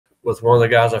with one of the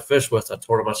guys I fished with. I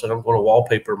told him, I said, I'm going to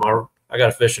wallpaper I got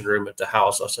a fishing room at the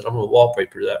house. I said, I'm going to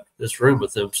wallpaper this room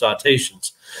with them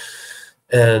citations.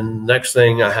 And next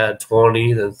thing I had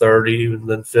 20, then 30, and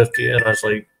then 50. And I was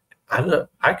like,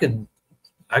 I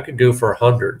could go for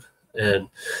 100. And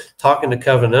talking to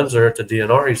Kevin Enzer at the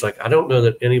DNR, he's like, I don't know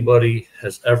that anybody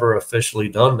has ever officially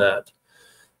done that.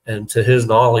 And to his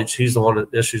knowledge, he's the one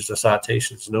that issues the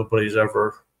citations. Nobody's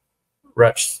ever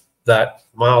reached that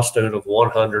milestone of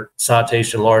 100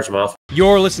 citation largemouth.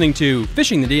 You're listening to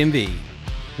Fishing the DMV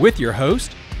with your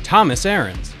host, Thomas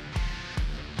Ahrens.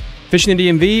 Fishing the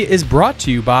DMV is brought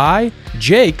to you by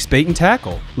Jake's Bait and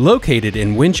Tackle, located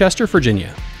in Winchester,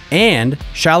 Virginia, and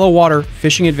Shallow Water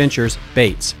Fishing Adventures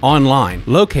Baits, online,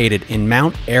 located in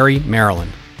Mount Airy,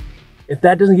 Maryland. If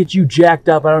that doesn't get you jacked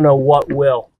up, I don't know what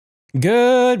will.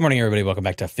 Good morning, everybody. Welcome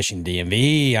back to Fishing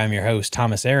DMV. I'm your host,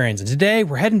 Thomas Ahrens, and today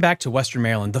we're heading back to Western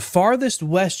Maryland, the farthest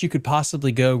west you could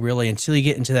possibly go, really, until you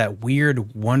get into that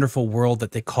weird, wonderful world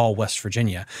that they call West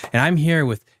Virginia. And I'm here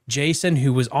with Jason,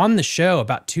 who was on the show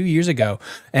about 2 years ago,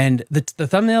 and the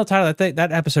thumbnail title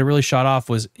that episode really shot off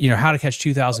was, how to catch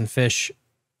 2,000 fish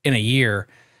in a year.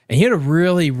 And he had a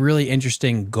really, really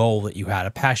interesting goal that you had,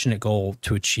 a passionate goal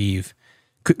to achieve.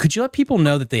 Could you let people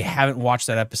know that they haven't watched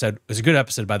that episode? It was a good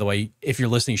episode, by the way. If you're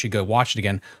listening, you should go watch it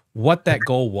again. What that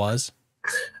goal was?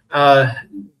 The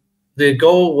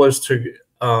goal was to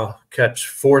catch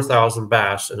 4,000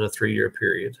 bass in a 3-year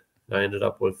period. I ended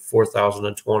up with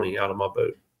 4,020 out of my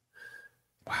boat.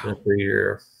 Wow. In a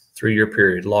three-year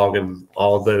period, logging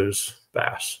all of those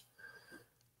bass.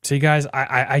 So you guys,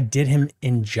 I did him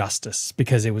injustice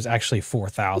because it was actually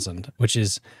 4,000, which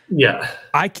is,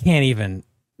 I can't even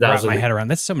wrap my head around.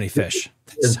 That's so many fish.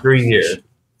 In 3 years.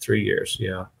 3 years,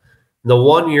 yeah. The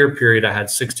 1 year period, I had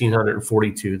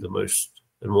 1,642, the most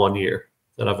in 1 year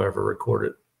that I've ever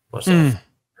recorded myself.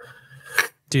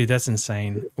 Dude, that's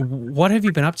insane. What have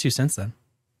you been up to since then?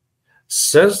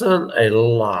 Since then, a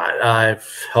lot. I've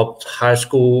helped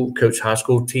coach high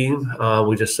school team.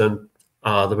 We just sent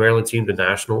the Maryland team to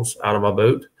nationals out of my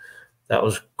boat. That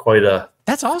was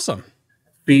That's awesome.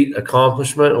 Feat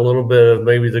accomplishment, a little bit of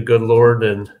maybe the good Lord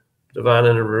and divine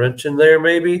intervention there,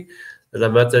 maybe, that I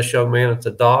met this young man at the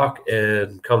dock,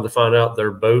 and come to find out their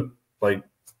boat, like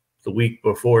the week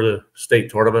before the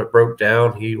state tournament broke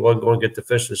down, he wasn't going to get to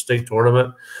fish the state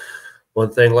tournament.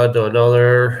 One thing led to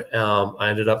another. I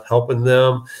ended up helping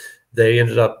them. They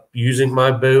ended up using my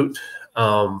boat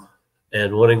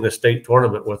and winning the state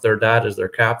tournament with their dad as their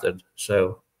captain.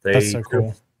 So that's so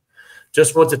cool.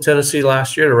 Just went to Tennessee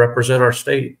last year to represent our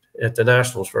state at the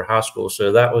nationals for high school.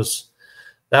 So that was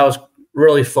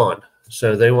really fun.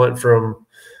 So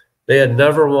they had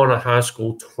never won a high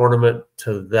school tournament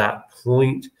to that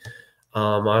point.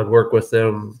 I worked with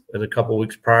them in a couple of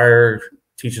weeks prior,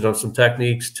 teaching them some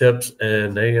techniques, tips,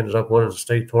 and they ended up winning the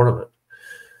state tournament.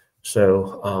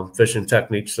 So fishing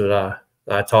techniques that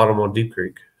I taught them on Deep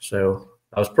Creek. So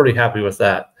I was pretty happy with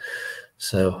that.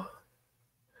 So.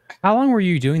 How long were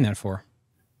you doing that for?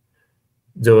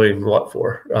 Doing what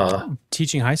for?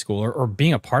 Teaching high school or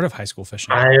being a part of high school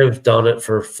fishing? I have done it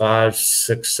for 5,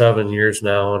 6, 7 years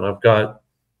now, and I've got a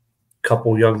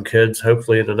couple young kids.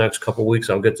 Hopefully in the next couple of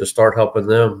weeks I'll get to start helping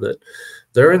them. That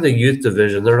they're in the youth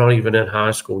division. They're not even in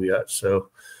high school yet. So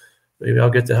maybe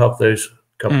I'll get to help those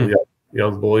couple of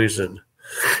young boys and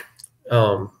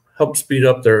help speed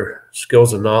up their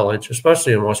skills and knowledge,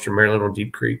 especially in Western Maryland on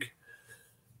Deep Creek.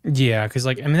 Yeah, because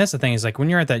that's the thing is, when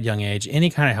you're at that young age,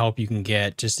 any kind of help you can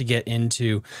get just to get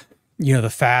into, the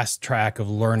fast track of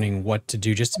learning what to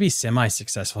do, just to be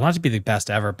semi-successful, not to be the best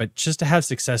ever, but just to have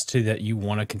success too, that you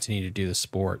want to continue to do the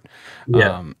sport.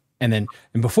 Yeah. And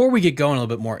before we get going a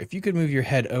little bit more, if you could move your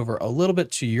head over a little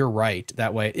bit to your right,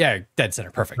 that way, dead center,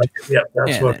 perfect. Yeah,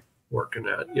 that's what I'm working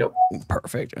at. Yep.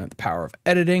 Perfect. And the power of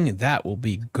editing, that will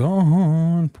be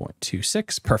gone.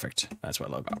 0.26. Perfect. That's what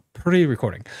I love about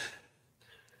pre-recording.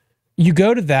 You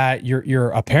go to that, you're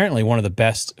apparently one of the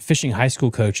best fishing high school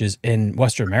coaches in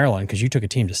Western Maryland because you took a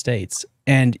team to states,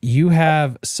 and you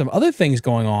have some other things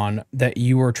going on that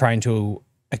you were trying to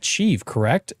achieve,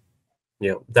 correct?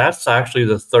 Yeah, that's actually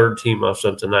the third team I've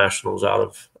sent to nationals out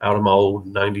of my old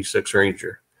 96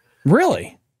 Ranger.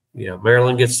 Really? Yeah,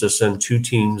 Maryland gets to send 2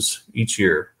 teams each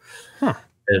year,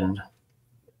 and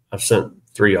I've sent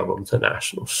 3 of them to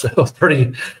nationals. So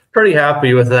pretty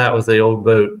happy with that with the old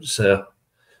boat. So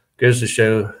goes to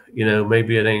show,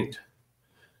 maybe it ain't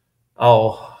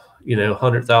all,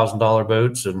 $100,000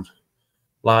 boats and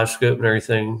live scope and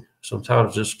everything.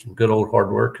 Sometimes just good old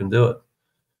hard work can do it.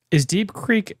 Is Deep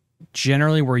Creek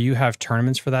generally where you have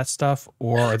tournaments for that stuff,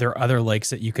 or are there other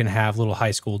lakes that you can have little high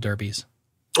school derbies?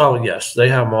 Oh, yes, they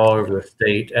have them all over the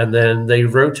state, and then they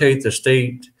rotate the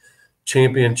state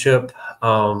championship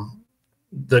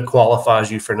that qualifies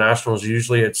you for nationals.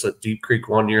 Usually it's at Deep Creek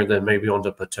one year, then maybe on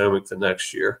to Potomac the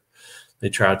next year. They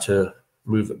try to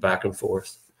move it back and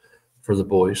forth for the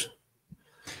boys.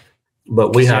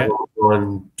 But we have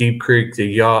on Deep Creek, the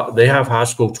yacht. They have high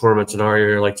school tournaments in our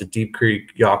area, like the Deep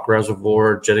Creek Yacht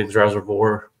Reservoir, Jennings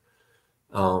Reservoir.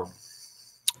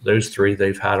 Those three,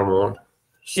 they've had them on.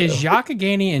 So. Is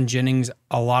Yakagani and Jennings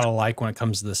a lot alike when it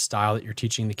comes to the style that you're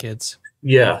teaching the kids?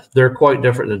 Yeah, they're quite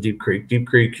different than Deep Creek. Deep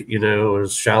Creek,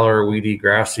 is shallower, weedy,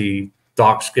 grassy,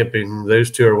 dock skipping.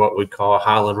 Those two are what we call a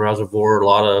highland reservoir. A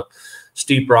lot of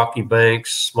steep, rocky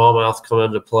banks, smallmouth come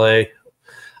into play.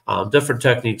 Different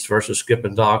techniques versus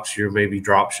skipping docks. You're maybe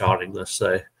drop shotting, let's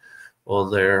say, on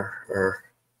there, or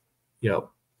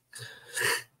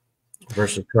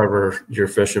versus cover. You're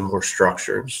fishing more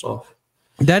structure and stuff.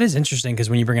 That is interesting because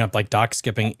when you bring up like dock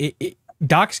skipping,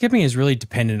 dock skipping is really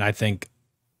dependent, I think,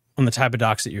 on the type of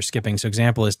docks that you're skipping. So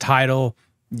example is tidal.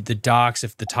 The docks,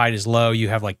 if the tide is low, you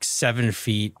have like 7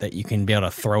 feet that you can be able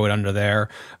to throw it under there.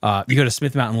 You go to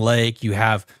Smith Mountain Lake, you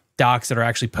have docks that are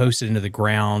actually posted into the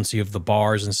ground. So you have the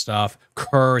bars and stuff.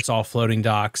 Kerr, it's all floating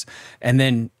docks. And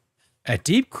then at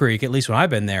Deep Creek, at least when I've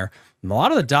been there, a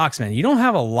lot of the docks, man, you don't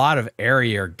have a lot of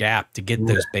area or gap to get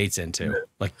those baits into.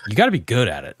 Like, you got to be good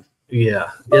at it. Yeah,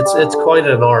 it's quite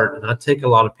an art, and I take a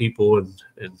lot of people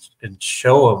and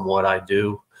show them what I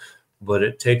do, but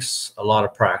it takes a lot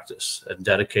of practice and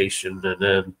dedication, and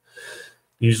then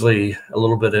usually a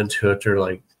little bit into it, they're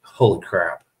like, "Holy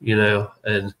crap!"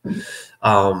 And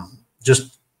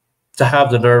just to have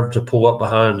the nerve to pull up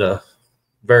behind a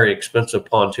very expensive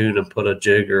pontoon and put a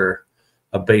jig or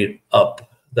a bait up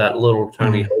that little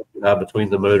tiny hole you have between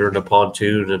the motor and the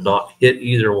pontoon and not hit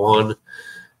either one,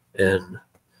 and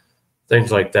things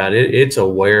like that. It's a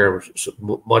where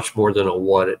much more than a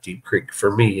what at Deep Creek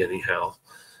for me, anyhow.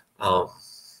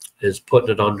 Is putting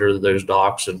it under those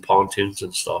docks and pontoons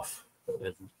and stuff.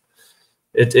 And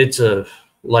it's a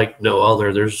like no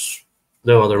other. There's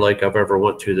no other lake I've ever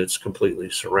went to that's completely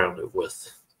surrounded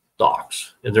with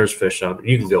docks. And there's fish on.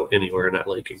 You can go anywhere in that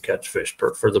lake and catch fish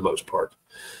for the most part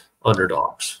under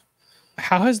docks.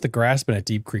 How has the grass been at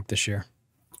Deep Creek this year?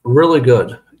 Really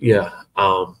good. Yeah.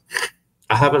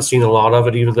 I haven't seen a lot of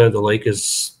it, even though the lake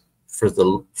is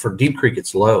for Deep Creek,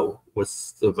 it's low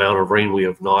with the amount of rain we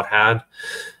have not had.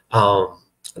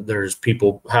 There's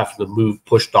people having to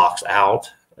push docks out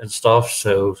and stuff.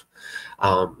 So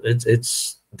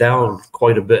it's down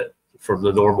quite a bit from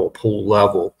the normal pool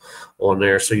level on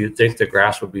there. So you'd think the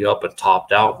grass would be up and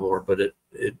topped out more, but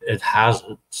it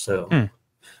hasn't. So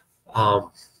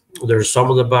there's some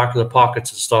of the back of the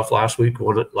pockets and stuff last weekend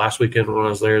when I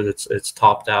was there, it's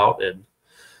topped out, and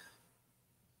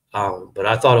but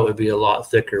I thought it would be a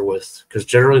lot thicker because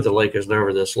generally the lake is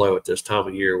never this low at this time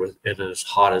of year and as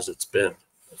hot as it's been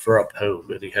for up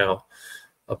home, anyhow,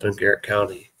 up in Garrett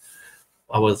County.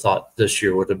 I would have thought this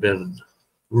year would have been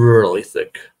really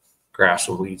thick grass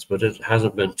and weeds, but it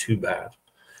hasn't been too bad.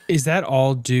 Is that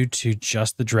all due to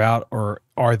just the drought, or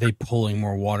are they pulling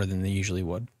more water than they usually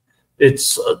would?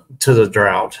 It's to the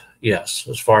drought, yes.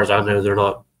 As far as I know,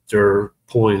 they're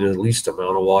pulling the least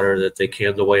amount of water that they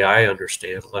can, the way I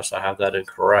understand, unless I have that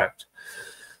incorrect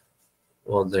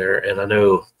on there. And I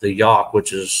know the Yacht,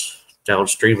 which is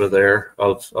downstream of there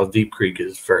of Deep Creek,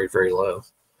 is very, very low.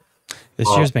 This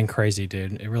year's been crazy,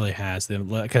 dude. It really has.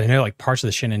 Because I know like parts of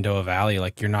the Shenandoah Valley,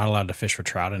 like you're not allowed to fish for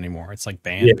trout anymore. It's like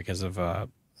banned because of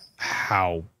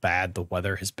how bad the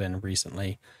weather has been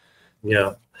recently.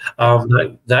 Yeah.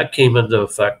 That came into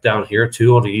effect down here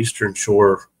too on the eastern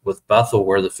shore with Bethel,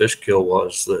 where the fish kill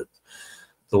was, that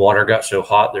the water got so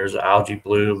hot, there's algae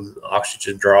bloom,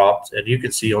 oxygen dropped, and you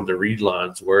can see on the reed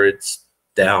lines where it's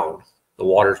down, the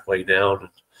water's way down.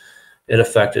 It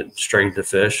affected and strained the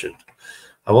fish. And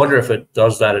I wonder if it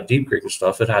does that at Deep Creek and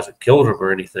stuff. It hasn't killed them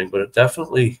or anything, but it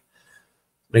definitely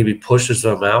maybe pushes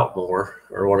them out more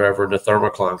or whatever, and the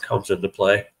thermocline comes into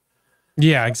play.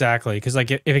 Yeah, exactly. Because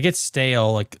like if it gets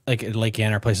stale, like at Lake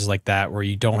Ann or places like that where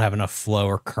you don't have enough flow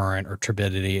or current or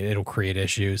turbidity, it'll create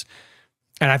issues.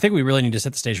 And I think we really need to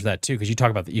set the stage for that too, because you talk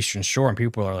about the Eastern Shore and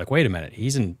people are like, "Wait a minute,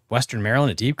 he's in Western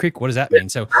Maryland at Deep Creek. What does that mean?"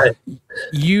 So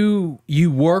you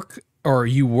work, or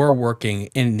you were working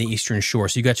in the Eastern Shore,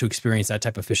 so you got to experience that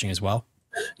type of fishing as well.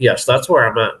 Yes, that's where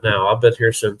I'm at now. I've been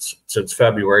here since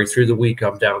February. Through the week,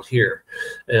 I'm down here,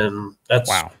 and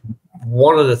that's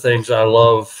one of the things I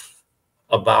love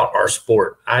about our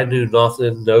sport. I knew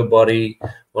nothing, nobody.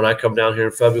 When I come down here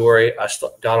in February, I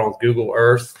got on Google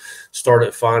Earth,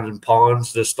 started finding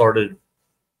ponds, just started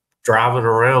driving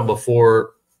around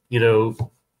before,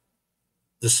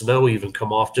 the snow even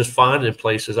come off, just finding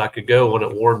places I could go when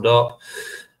it warmed up.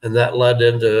 And that led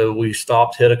into, we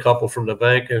stopped, hit a couple from the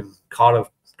bank and caught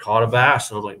a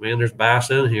bass. And I'm like, man, there's bass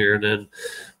in here. And then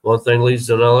one thing leads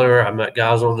to another. I met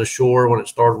guys on the shore when it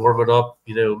started warming up,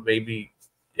 maybe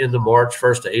into March,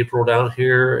 1st of April down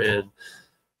here. And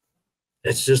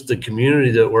it's just the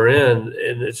community that we're in.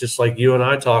 And it's just like you and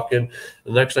I talking.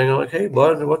 The next thing I'm like, hey,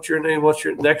 bud, what's your name? What's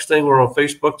your next thing? We're on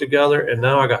Facebook together. And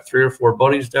now I got 3 or 4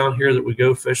 buddies down here that we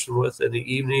go fishing with in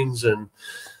the evenings. And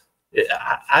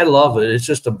I love it. It's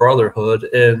just a brotherhood.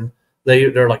 And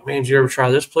they're like, man, did you ever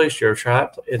try this place? You ever try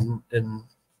it? And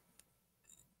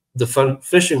the fun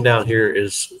fishing down here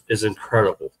is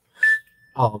incredible.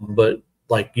 But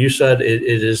like you said, it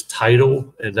is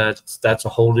tidal, and that's a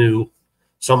whole new.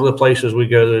 Some of the places we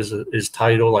go is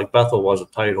tidal. Like Bethel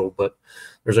wasn't tidal, but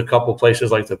there's a couple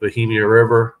places like the Bohemia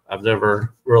River. I've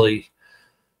never really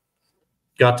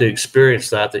got to experience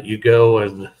that you go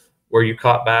and where you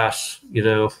caught bass,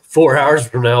 4 hours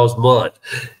from now is mud.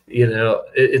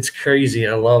 It's crazy.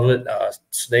 I love it.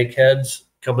 Snakeheads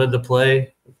come into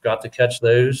play. We've got to catch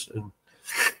those.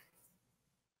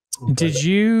 Did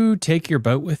you take your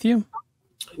boat with you?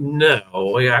 No,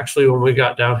 when we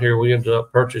got down here, we ended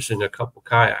up purchasing a couple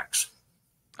kayaks.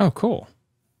 Oh, cool.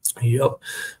 Yep.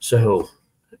 So,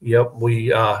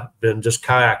 we been just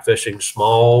kayak fishing,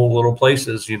 small little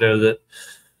places, that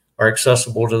are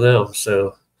accessible to them.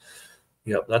 So,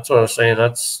 yep, that's what I was saying.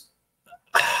 That's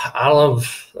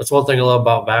one thing I love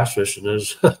about bass fishing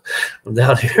is I'm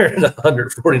down here in a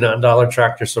 $149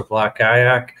 Tractor Supply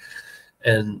kayak,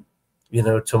 and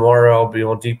tomorrow I'll be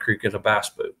on Deep Creek in a bass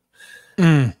boat.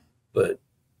 But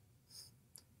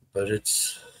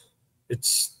it's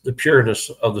the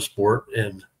pureness of the sport,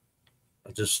 and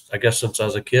I guess since I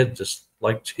was a kid, just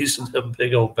like chasing them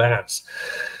big old bass.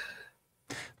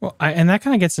 Well, and that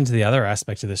kind of gets into the other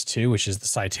aspect of this too, which is the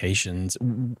citations.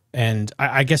 And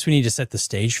I guess we need to set the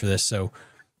stage for this. So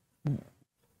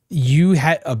you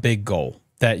had a big goal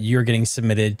that you're getting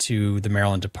submitted to the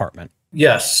Maryland Department.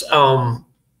 Yes.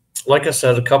 Like I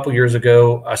said, a couple years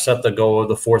ago, I set the goal of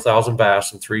the 4,000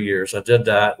 bass in 3 years. I did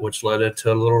that, which led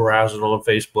into a little razzle on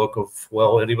Facebook of,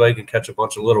 well, anybody can catch a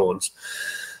bunch of little ones.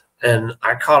 And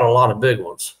I caught a lot of big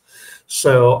ones.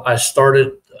 So I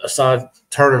started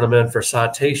turning them in for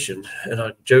citation. And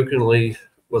I jokingly,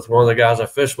 with one of the guys I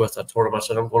fished with, I told him, I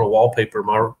said, I'm going to wallpaper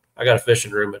I got a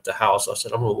fishing room at the house. I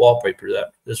said, I'm going to wallpaper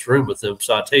this room with them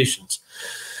citations.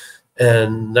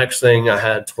 And next thing I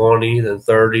had 20, then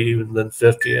 30, and then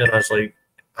 50. And I was like,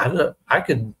 I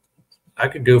could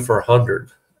go for 100.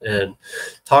 And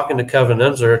talking to Kevin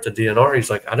Enzer at the DNR, he's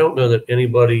like, I don't know that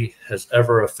anybody has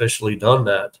ever officially done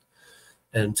that.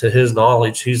 And to his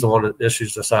knowledge, he's the one that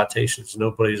issues the citations.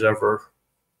 Nobody's ever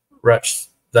reached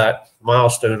that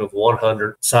milestone of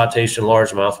 100 citation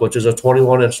largemouth, which is a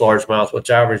 21-inch largemouth, which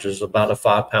averages about a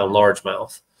 5-pound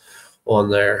largemouth on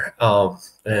there.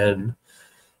 And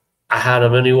I had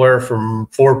them anywhere from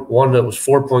one that was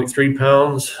 4.3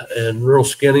 pounds and real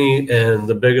skinny, and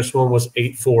the biggest one was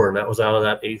 8.4, and that was out of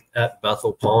that at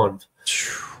Bethel Pond.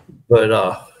 But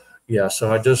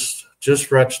so I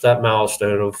just reached that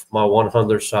milestone of my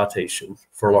 100th citation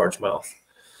for largemouth.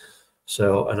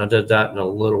 So, and I did that in a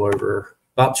little over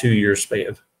about 2 years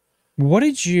span.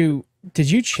 Did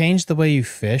you change the way you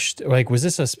fished? Like, was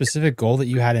this a specific goal that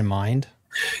you had in mind?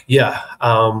 Yeah.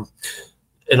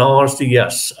 In all honesty,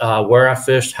 yes. Where I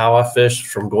fished, how I fished,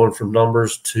 from going from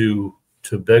numbers to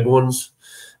big ones.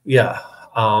 Yeah.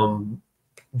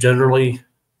 Generally,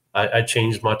 I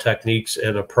changed my techniques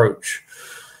and approach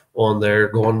on there,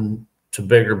 going to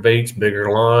bigger baits,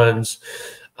 bigger lines.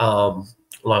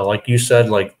 Like you said,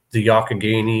 like the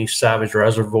Youghiogheny Savage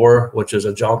Reservoir, which is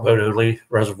a john boat only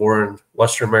reservoir in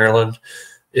Western Maryland.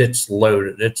 It's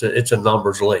loaded. It's a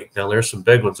numbers lake. Now there's some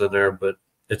big ones in there, but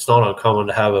it's not uncommon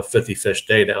to have a 50 fish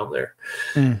day down there.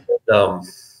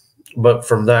 But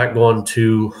from that going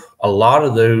to a lot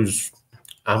of those,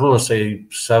 I'm going to say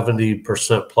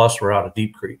 70% plus were out of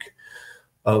Deep Creek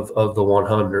of the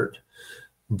 100.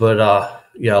 But a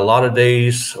lot of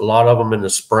days, a lot of them in the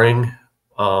spring,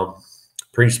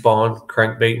 pre-spawn,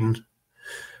 crankbaiting.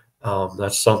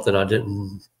 That's something I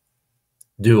didn't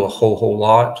do a whole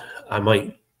lot. I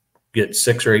might get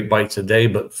 6 or 8 bites a day,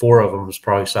 but 4 of them was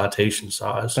probably citation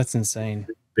size. That's insane.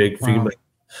 Big female.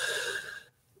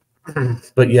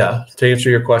 But yeah, to answer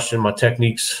your question, my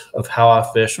techniques of how I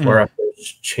fish, where I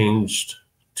fish, changed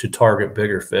to target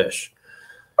bigger fish,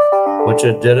 which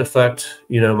it did affect,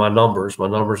 my numbers. My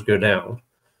numbers go down.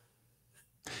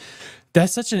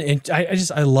 That's such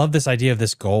I love this idea of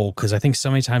this goal, because I think so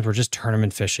many times we're just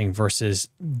tournament fishing versus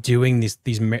doing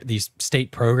these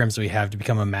state programs that we have to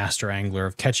become a master angler,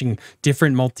 of catching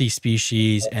different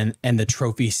multi-species and the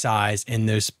trophy size in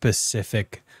those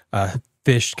specific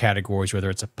fish categories, whether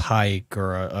it's a pike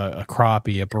or a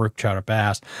crappie, a brook trout, or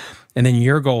bass. And then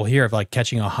your goal here of like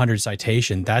catching 100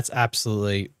 citation, that's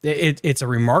absolutely, it's a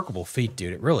remarkable feat,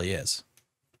 dude. It really is.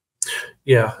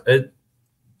 Yeah,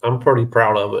 I'm pretty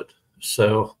proud of it.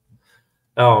 So,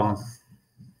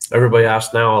 everybody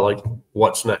asks now, like,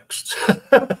 what's next?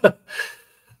 I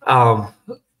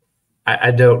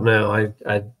don't know.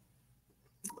 I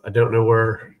don't know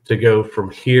where to go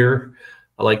from here.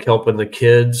 I like helping the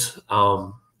kids.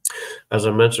 As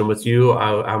I mentioned with you,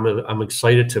 I'm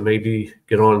excited to maybe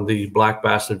get on the Black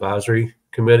Bass Advisory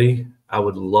Committee. I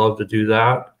would love to do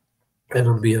that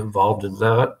and be involved in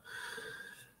that.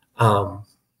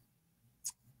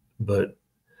 But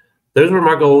those were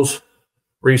my goals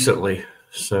recently.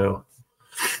 So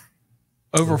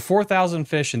over 4,000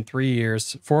 fish in 3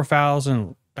 years,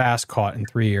 4,000 bass caught in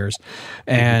 3 years,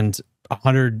 and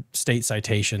 100 state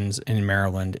citations in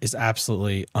Maryland is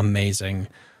absolutely amazing.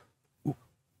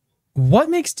 What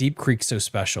makes Deep Creek so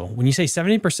special? When you say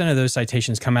 70% of those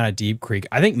citations come out of Deep Creek,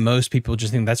 I think most people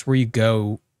just think that's where you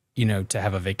go, you know, to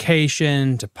have a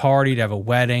vacation, to party, to have a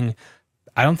wedding.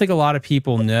 I don't think a lot of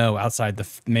people know, outside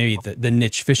maybe the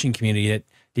niche fishing community, that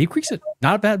Deep Creek's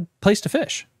not a bad place to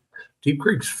fish. Deep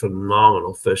Creek's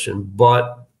phenomenal fishing,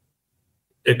 but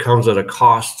it comes at a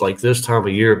cost. Like this time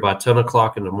of year, by 10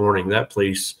 o'clock in the morning, that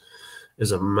place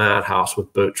is a madhouse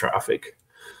with boat traffic.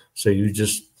 So you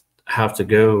just have to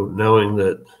go knowing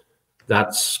that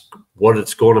that's what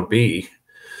it's going to be,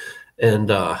 and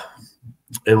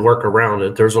work around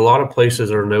it. There's a lot of places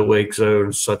that are no wake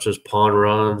zones, such as Pond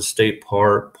Run, State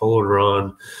Park, Poland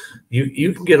Run.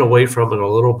 You can get away from it a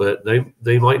little bit.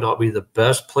 They might not be the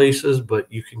best places, but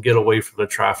you can get away from the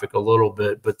traffic a little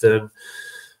bit. But then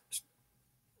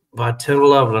by 10,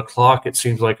 11 o'clock, it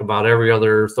seems like about every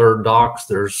other third docks,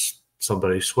 there's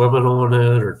somebody swimming on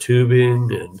it or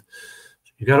tubing, and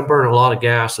you got to burn a lot of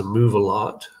gas and move a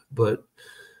lot. But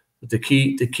the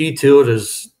key to it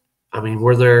is, I mean,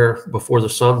 we're there before the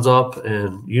sun's up,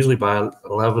 and usually by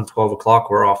 11, 12 o'clock,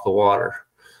 we're off the water.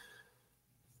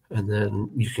 And then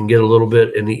you can get a little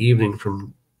bit in the evening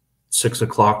from 6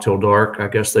 o'clock till dark. I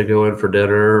guess they go in for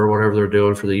dinner or whatever they're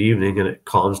doing for the evening, and it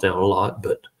calms down a lot.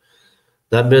 But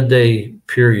that midday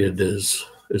period is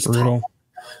brutal.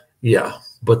 Yeah,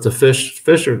 but the fish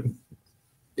are,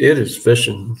 it is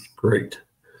fishing great.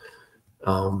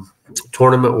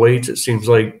 Tournament weights, it seems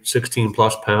like 16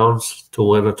 plus pounds to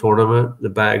win a tournament. The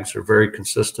bags are very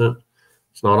consistent.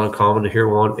 It's not uncommon to hear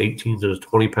one 18 to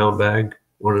 20 pound bag.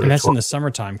 And that's in the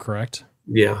summertime, correct?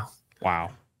 Yeah. Wow.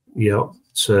 Yeah.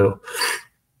 So,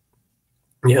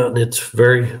 yeah, and it's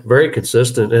very, very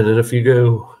consistent. And then if you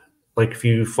go, like if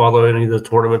you follow any of the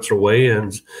tournaments or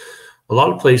weigh-ins, a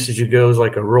lot of places you go is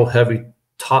like a real heavy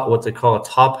top, what they call a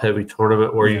top heavy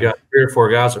tournament, where you got 3 or 4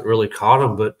 guys that really caught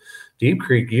them. But Deep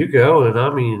Creek, you go, and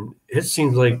I mean, it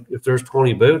seems like if there's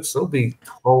 20 boats, there'll be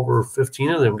 12 or 15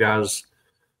 of them guys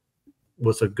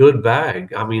with a good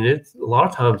bag. I mean, a lot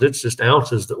of times it's just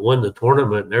ounces that win the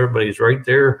tournament, and everybody's right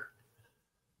there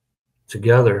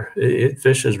together. It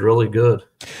fishes really good.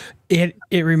 It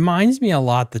reminds me a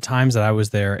lot, the times that I was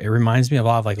there, it reminds me a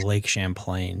lot of like Lake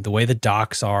Champlain, the way the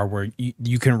docks are, where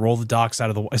you can roll the docks out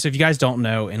of the water. So if you guys don't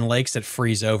know, in lakes that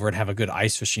freeze over and have a good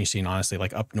ice fishing scene, honestly,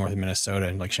 like up north of Minnesota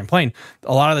and Lake Champlain,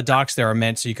 a lot of the docks there are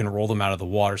meant so you can roll them out of the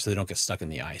water so they don't get stuck in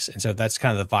the ice. And so that's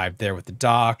kind of the vibe there with the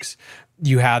docks.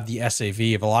 You have the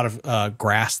SAV of a lot of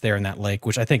grass there in that lake,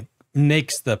 which I think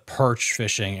makes the perch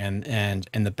fishing and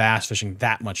the bass fishing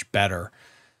that much better.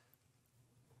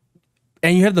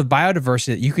 And you have the biodiversity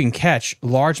that you can catch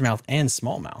largemouth and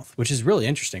smallmouth, which is really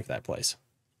interesting for that place.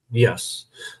 Yes,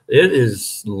 it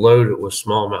is loaded with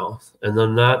smallmouth. And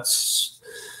then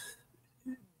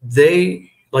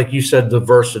like you said,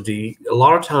 diversity. A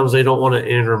lot of times they don't want to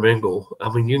intermingle.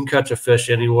 I mean, you can catch a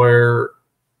fish anywhere,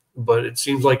 but it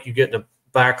seems like you get in the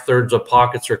back thirds of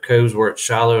pockets or coves where it's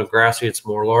shallow and grassy, it's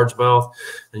more largemouth,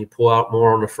 and you pull out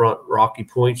more on the front rocky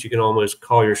points, you can almost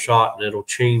call your shot and it'll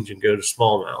change and go to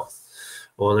smallmouth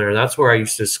on there. That's where I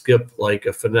used to skip like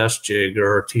a finesse jig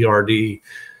or a TRD,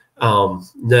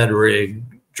 Ned rig,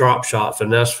 drop shot,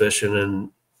 finesse fishing,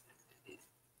 and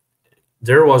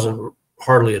there wasn't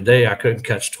hardly a day I couldn't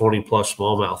catch 20 plus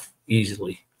smallmouth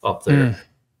easily up there.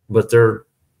 But they're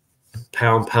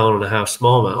pound and a half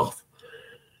smallmouth.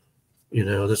 You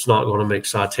know, that's not going to make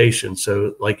citation.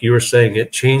 So like you were saying,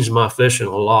 it changed my fishing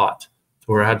a lot,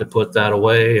 where I had to put that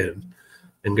away and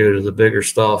and go to the bigger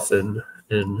stuff. And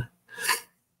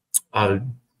I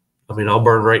mean, I'll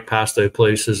burn right past those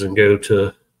places and go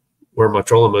to where my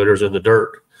trolling motor's in the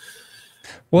dirt.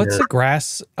 What's the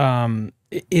grass?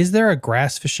 Is there a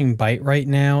grass fishing bite right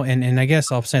now? And I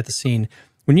guess I'll set the scene.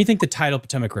 When you think the tidal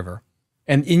Potomac River,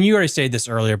 and you already stated this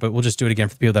earlier, but we'll just do it again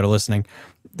for people that are listening.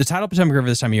 The tidal Potomac River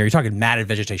this time of year, you're talking matted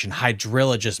vegetation,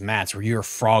 hydrologous mats where you're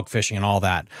frog fishing and all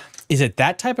that. Is it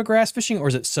that type of grass fishing, or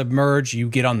is it submerged, you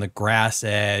get on the grass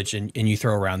edge and you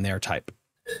throw around there type?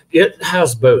 It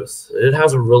has both. It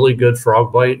has a really good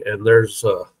frog bite, and there's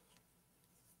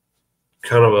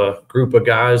kind of a group of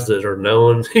guys that are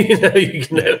known,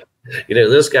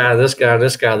 this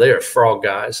guy, they are frog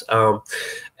guys.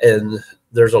 And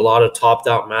there's a lot of topped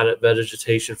out matted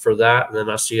vegetation for that. And then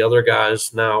I see other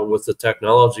guys now with the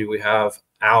technology we have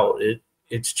out,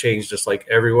 it's changed just like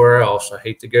everywhere else. I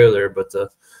hate to go there, but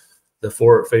the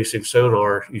forward facing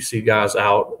sonar, you see guys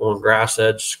out on grass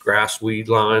edge, grass weed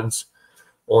lines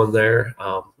on there.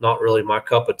 Not really my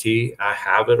cup of tea. I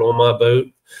have it on my boat,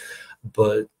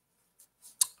 but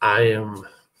I am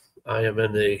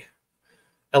in the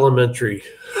elementary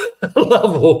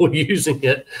level using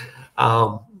it.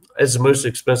 It's the most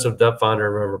expensive depth finder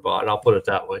I've ever bought. I'll put it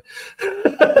that way.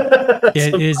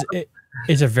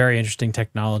 It's a very interesting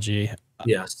technology.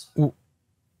 Yes.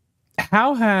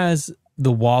 How has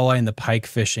the walleye and the pike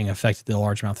fishing affected the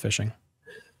largemouth fishing?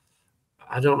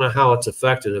 I don't know how it's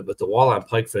affected it, but the walleye and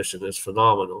pike fishing is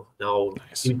phenomenal. Now,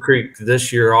 Nice. Deep Creek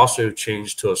this year also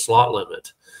changed to a slot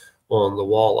limit on the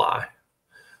walleye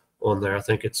on there. I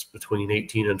think it's between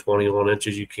 18 and 21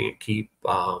 inches you can't keep.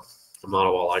 I'm not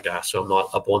a walleye guy, so I'm not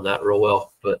up on that real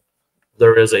well, but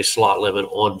there is a slot limit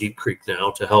on Deep Creek now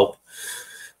to help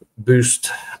boost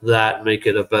that, make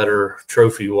it a better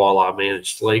trophy walleye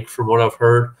managed lake. From what I've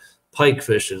heard, pike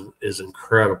fishing is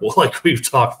incredible. Like we've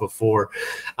talked before,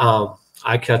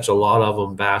 I catch a lot of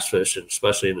them bass fishing,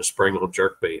 especially in the spring on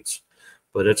jerk baits,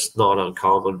 but it's not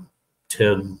uncommon.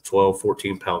 10, 12,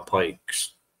 14 pound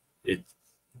pikes.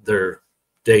 They're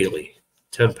daily,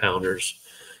 10 pounders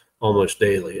almost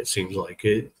daily. It seems like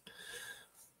it.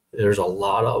 There's a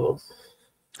lot of them.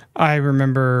 I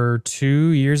remember 2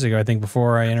 years ago, I think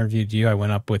before I interviewed you, I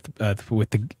went up with the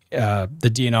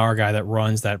DNR guy that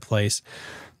runs that place,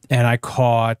 and I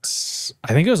caught,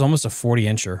 I think it was almost a 40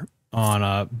 incher on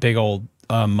a big old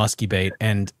musky bait,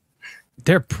 and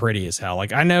they're pretty as hell.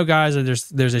 Like I know guys,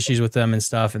 there's issues with them and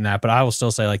stuff and that, but I will still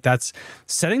say like that's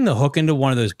setting the hook into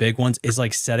one of those big ones is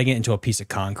like setting it into a piece of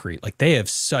concrete. Like they have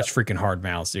such freaking hard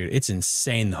mouths, dude. It's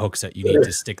insane the hooks that you need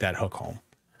to stick that hook home.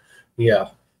 Yeah.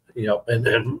 And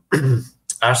then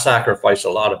I sacrifice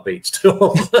a lot of baits to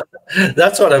them.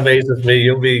 That's what amazes me.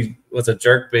 You'll be with a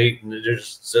jerk bait and they're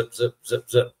just zip, zip, zip,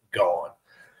 zip, gone.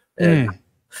 And,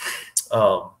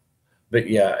 but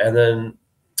yeah, and then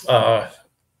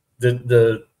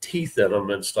the teeth in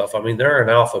them and stuff. I mean, they're an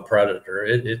alpha predator.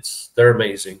 They're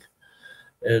amazing.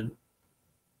 And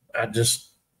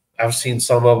I've seen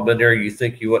some of them in there. You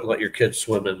think you wouldn't let your kids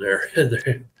swim in there.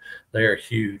 They're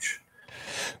huge.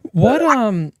 What,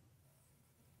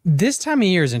 this time of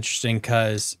year is interesting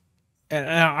because, and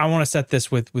I want to set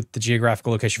this with the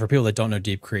geographical location for people that don't know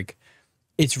Deep Creek.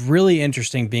 It's really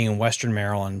interesting being in Western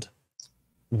Maryland,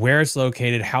 where it's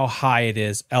located, how high it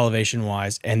is elevation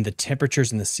wise, and the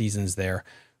temperatures and the seasons there.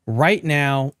 Right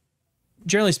now,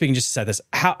 generally speaking, just to set this,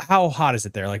 how hot is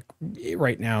it there? Like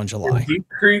right now in July? In Deep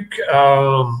Creek,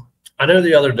 I know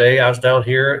the other day I was down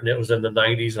here and it was in the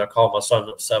 90s. And I called my son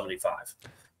at 75.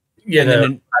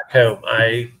 Back home.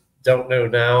 I don't know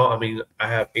now. I mean, I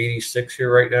have 86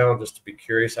 here right now. Just to be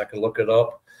curious, I can look it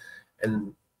up.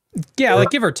 And yeah, like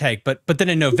give or take. But then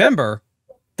in November,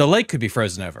 the lake could be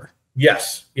frozen over.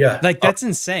 Yes. Yeah. Like that's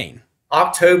insane.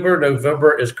 October,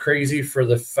 November is crazy for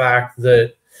the fact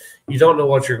that you don't know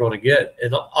what you're going to get.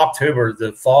 In October,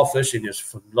 the fall fishing is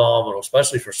phenomenal,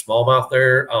 especially for smallmouth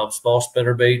there, small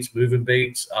spinner baits, moving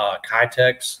baits,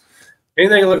 Kitex.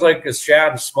 Anything that looks like a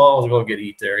shad and small is going to get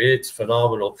eat there. It's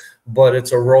phenomenal, but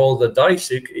it's a roll of the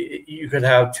dice. You could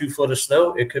have 2 foot of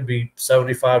snow. It could be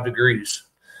 75 degrees.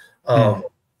 Yeah,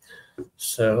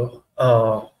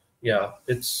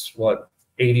 it's what,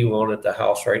 81 at the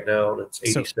house right now, and it's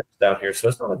 86 down here. So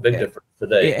it's not a big difference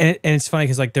today. And it's funny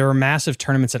because like there were massive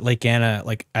tournaments at Lake Anna,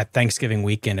 like at Thanksgiving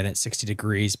weekend, and it's 60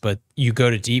 degrees. But you go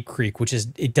to Deep Creek, which is,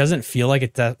 it doesn't feel like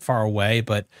it's that far away,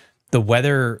 but the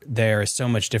weather there is so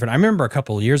much different. I remember a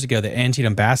couple of years ago, the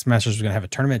Antietam Bassmasters was going to have a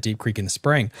tournament at Deep Creek in the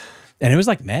spring, and it was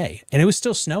like May, and it was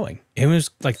still snowing. It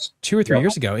was like 2 or 3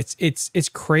 years ago. It's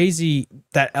crazy,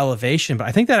 that elevation, but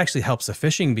I think that actually helps the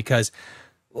fishing because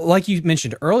like you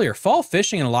mentioned earlier, fall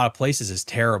fishing in a lot of places is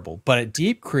terrible, but at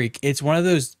Deep Creek, it's one of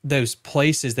those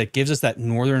places that gives us that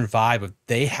northern vibe of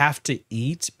they have to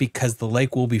eat because the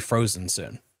lake will be frozen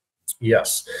soon.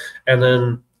 Yes. And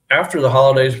then after the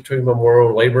holidays between Memorial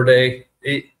and Labor Day,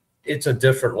 it's a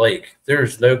different lake.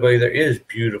 There's nobody there. It is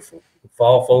beautiful. The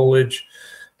fall foliage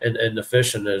and the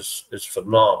fishing is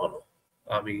phenomenal.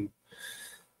 I mean,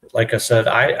 like I said,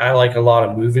 I like a lot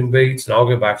of moving baits, and I'll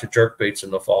go back to jerk baits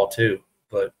in the fall too.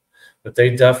 But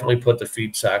they definitely put the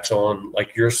feed sacks on,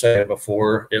 like you're saying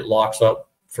before, it locks up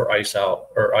for ice out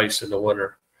or ice in the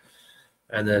winter.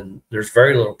 And then there's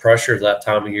very little pressure that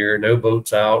time of year, no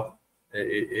boats out.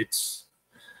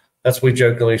 That's we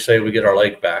jokingly say we get our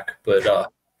lake back, but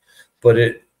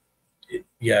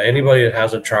yeah, anybody that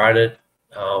hasn't tried it,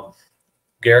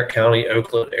 Garrett County,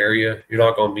 Oakland area, you're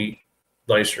not going to meet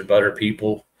nicer, better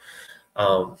people.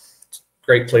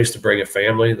 Great place to bring a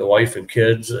family, the wife and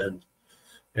kids, and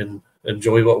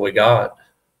enjoy what we got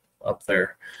up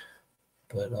there.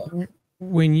 But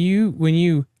when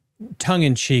you tongue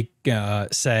in cheek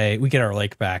say we get our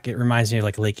lake back, it reminds me of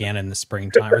like Lake Anna in the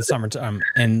springtime or the summertime,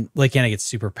 and Lake Anna gets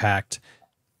super packed.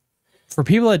 For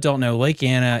people that don't know, Lake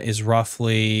Anna is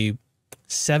roughly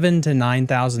 7,000 to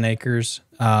 9,000 acres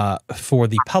for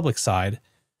the public side.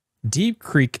 Deep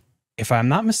Creek, if I'm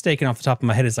not mistaken, off the top of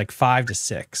my head, is like 5 to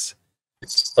 6.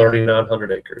 It's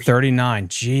 3,900 acres. 39.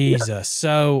 Jesus. Yeah.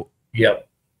 So yep.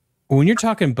 When you're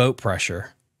talking boat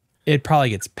pressure, it probably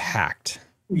gets packed.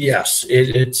 Yes,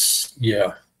 it's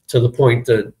yeah, to the point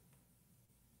that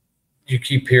you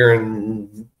keep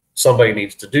hearing somebody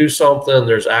needs to do something.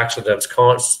 There's accidents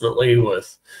constantly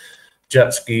with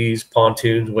jet skis,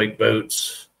 pontoons, wake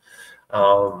boats. A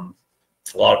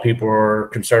lot of people are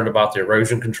concerned about the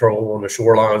erosion control on the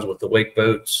shorelines with the wake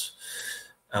boats.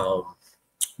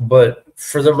 But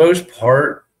for the most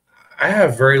part, I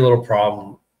have very little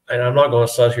problem. And I'm not going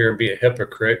to sit here and be a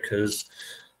hypocrite, because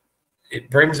it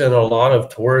brings in a lot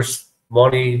of tourist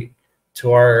money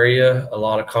to our area, a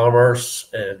lot of commerce,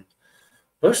 and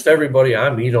most everybody I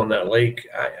meet on that lake,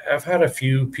 I've had a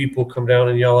few people come down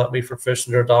and yell at me for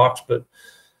fishing their docks, but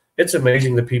it's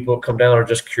amazing the people that come down are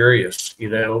just curious. You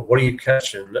know, what are you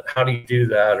catching? How do you do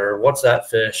that? Or what's that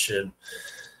fish? And,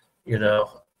 you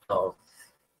know,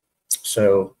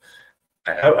 so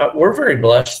we're very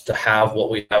blessed to have what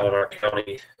we have in our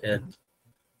county. And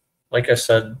like I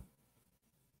said,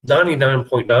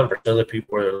 99.9% of the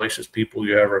people are the nicest people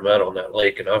you ever met on that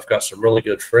lake. And I've got some really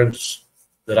good friends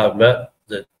that I've met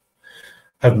that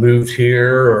have moved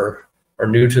here or are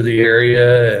new to the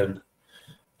area. And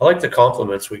I like the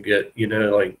compliments we get, you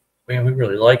know, like, man, we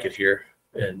really like it here.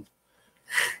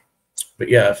 But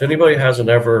yeah, if anybody hasn't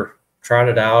ever tried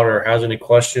it out or has any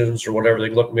questions or whatever, they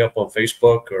can look me up on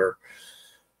Facebook, or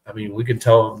I mean, we can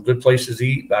tell them good places to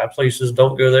eat, bad places,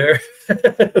 don't go there,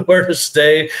 where to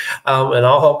stay. And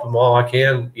I'll help them all I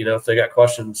can. You know, if they got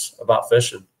questions about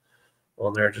fishing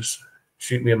on there, just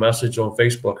shoot me a message on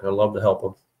Facebook, and I'd love to help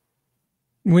them.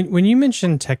 When you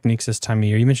mentioned techniques this time of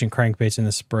year, you mentioned crankbaits in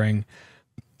the spring.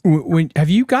 Have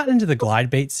you gotten into the glide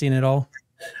bait scene at all?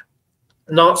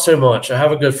 Not so much. I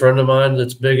have a good friend of mine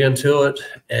that's big into it,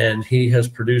 and he has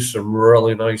produced some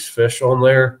really nice fish on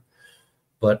there.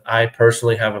 But I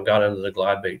personally haven't got into the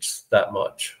glide baits that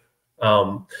much.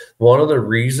 One of the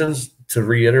reasons, to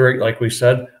reiterate, like we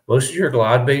said, most of your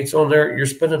glide baits on there, you're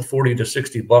spending 40 to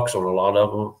 60 bucks on a lot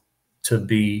of them to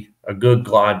be a good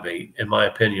glide bait, in my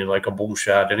opinion, like a bull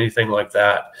shad, anything like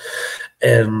that.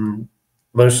 And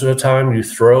most of the time you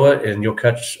throw it and you'll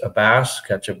catch a bass,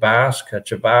 catch a bass,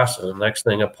 catch a bass, and the next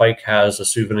thing a pike has a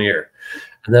souvenir.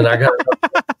 And then I got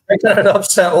an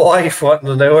upset wife wanting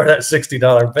to know where that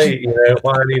 $60 bait, you know,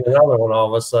 why I need another one all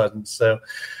of a sudden. So,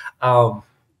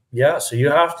 yeah, so you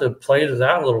have to play to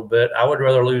that a little bit. I would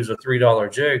rather lose a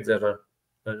 $3 jig than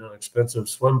an expensive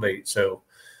swim bait. So,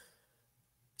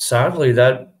 sadly,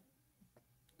 that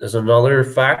is another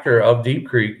factor of Deep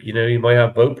Creek. You know, you might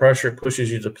have boat pressure,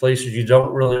 pushes you to places you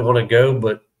don't really want to go,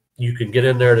 but you can get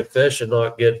in there to fish and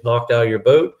not get knocked out of your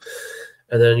boat.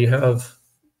 And then you have,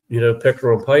 you know,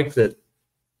 pickerel and pike that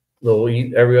they'll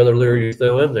eat every other lure you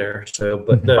throw in there. So,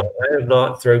 but no, I have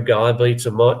not thrown glide baits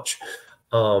so much.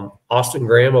 Austin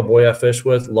Graham, a boy I fish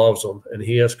with, loves them, and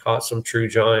he has caught some true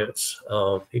giants.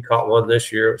 He caught one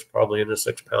this year. It was probably in the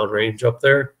 6-pound range up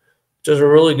there, which is a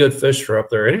really good fish for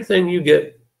up there. Anything you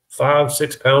get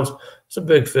 5-6 pounds, it's a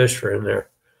big fish for in there.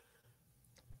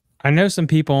 I know some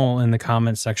people in the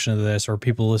comments section of this, or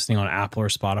people listening on Apple or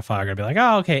Spotify, are going to be like,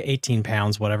 oh, okay, 18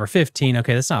 pounds, whatever, 15.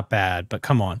 Okay, that's not bad, but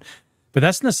come on. But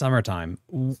that's in the summertime.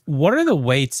 What are the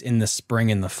weights in the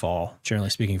spring and the fall, generally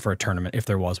speaking, for a tournament, if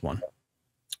there was one?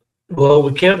 Well,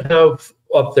 we can't have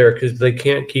up there because they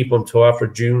can't keep them till after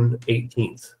June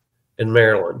 18th in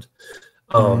Maryland.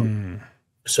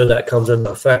 So that comes into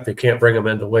effect. They can't bring them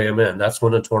in to weigh them in. That's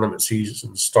when the tournament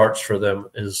season starts for them,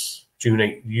 is June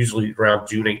 8th, usually around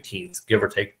June 18th, give or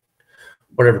take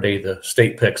whatever day the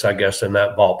state picks, I guess, in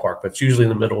that ballpark. But it's usually in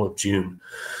the middle of June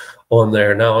on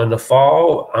there. Now in the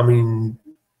fall, I mean,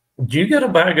 you get a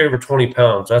bag over 20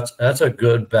 pounds. That's a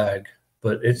good bag,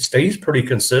 but it stays pretty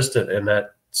consistent in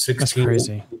that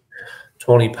 16,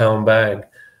 20-pound bag.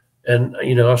 And,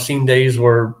 you know, I've seen days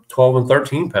where 12 and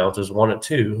 13 pounds is one at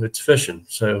two. It's fishing.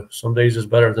 So some days is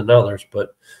better than others,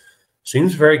 but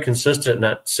seems very consistent in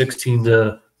that 16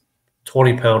 to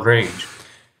 20-pound range.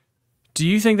 Do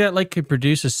you think that like could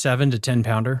produce a 7 to 10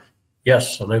 pounder?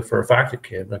 Yes, I know for a fact it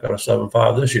can. I got a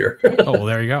 7.5 this year. Oh, well,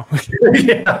 there you go.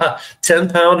 Yeah,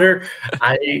 10-pounder.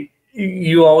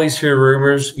 You always hear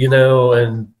rumors, you know,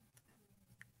 and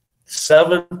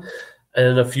 7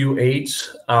 and a few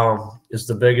 8s is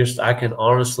the biggest. I can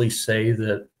honestly say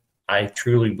that I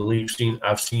truly believe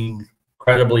I've seen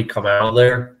credibly come out of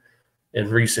there in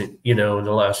recent, you know, in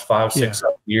the last 5, 6,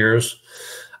 7 years.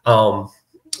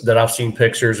 That I've seen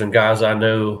pictures and guys I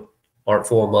know aren't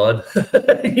full of mud,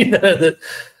 you know, that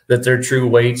they're true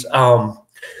weights. I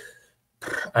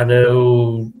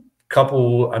know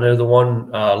the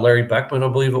one, Larry Beckman, I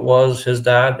believe it was, his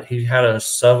dad, he had a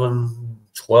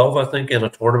 7.12, I think, in a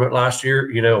tournament last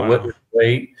year, you know, wow. With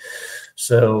weight.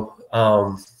 So,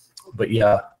 but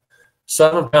yeah,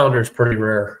 7-pounder is pretty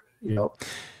rare, you know.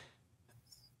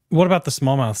 What about the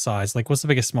smallmouth size? Like, what's the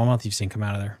biggest smallmouth you've seen come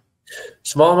out of there?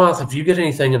 Smallmouth, if you get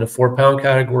anything in the 4-pound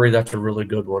category, that's a really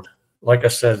good one. Like I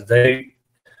said,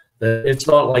 it's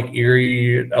not like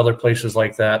Erie, other places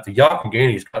like that. The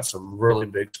Youghioghany's got some really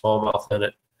big smallmouth in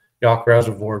it, Yacht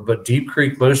Reservoir. But Deep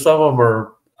Creek, most of them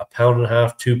are 1.5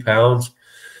 pounds, 2 pounds.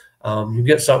 You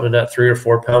get something in that 3 or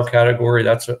 4 pound category,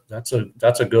 that's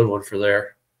a good one for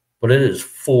there. But it is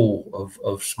full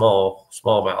of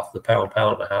smallmouth, the pound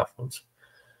and a half ones.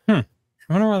 I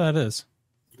wonder why that is.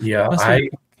 Yeah,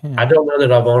 I don't know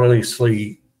that I've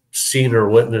honestly seen or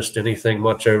witnessed anything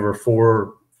much over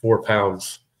 4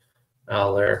 pounds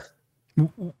out there.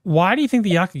 Why do you think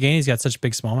the Youghioghany's got such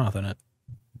big smallmouth in it?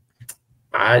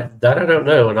 I don't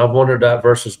know, and I've wondered that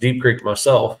versus Deep Creek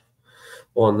myself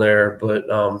on there. But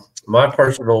my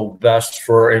personal best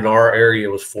for in our area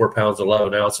was 4 pounds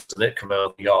 11 ounces, and it come out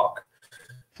of the Yacht.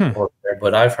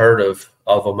 But I've heard of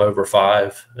them over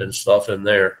 5 and stuff in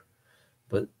there.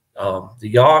 But the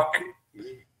Yacht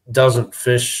doesn't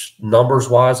fish numbers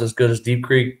wise as good as Deep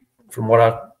Creek from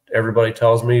what everybody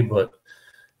tells me, but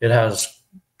it has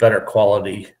better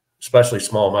quality, especially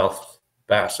smallmouth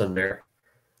bass in there.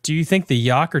 Do you think the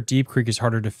Yacht or Deep Creek is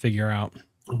harder to figure out?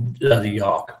 The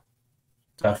Yacht,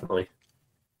 definitely.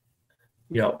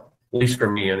 Yeah, at least for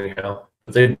me anyhow.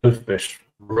 But they both fish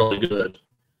really good.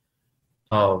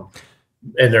 And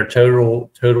they're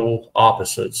total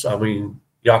opposites. I mean,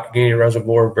 Youghioghany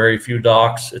Reservoir, very few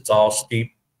docks. It's all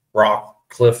steep rock,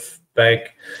 cliff,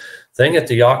 bank. Thing at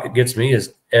the Yacht that gets me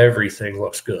is everything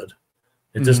looks good.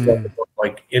 It just doesn't look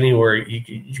like anywhere.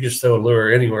 You just throw a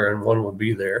lure anywhere and one would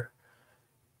be there.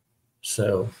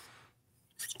 So,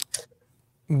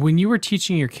 when you were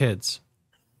teaching your kids,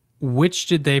 which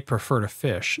did they prefer to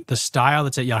fish? The style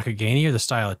that's at Youghioghany or the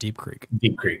style at Deep Creek?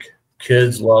 Deep Creek.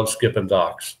 Kids love skipping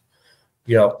docks.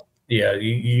 Yep. Yeah,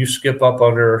 you skip up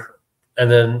under. And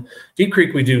then Deep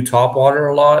Creek, we do top water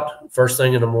a lot first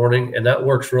thing in the morning, and that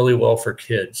works really well for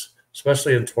kids,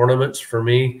 especially in tournaments. For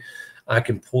me, I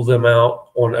can pull them out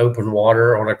on open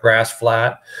water on a grass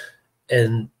flat,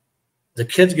 and the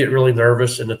kids get really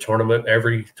nervous in the tournament.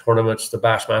 Every tournament's the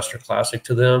Bassmaster Classic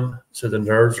to them, so the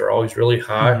nerves are always really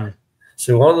high.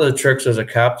 So one of the tricks as a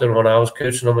captain when I was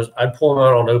coaching them is I'd pull them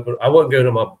out on open. I wouldn't go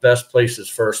to my best places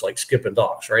first, like skipping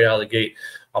docks right out of the gate.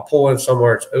 I'll pull in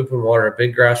somewhere it's open water, a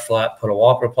big grass flat, put a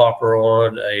whopper popper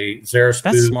on, a Zara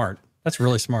spook. That's smart. That's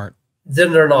really smart.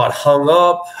 Then they're not hung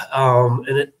up.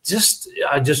 And it just,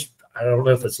 I don't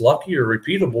know if it's lucky or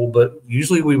repeatable, but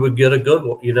usually we would get a good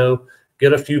one, you know,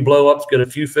 get a few blow ups, get a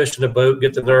few fish in the boat,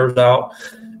 get the nerves out,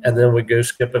 and then we go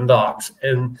skipping docks.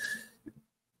 And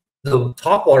the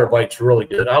top water bite's really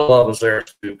good. I love a Zara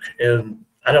spook, and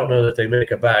I don't know that they make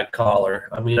a bad collar.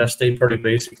 I mean, I stay pretty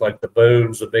basic, like the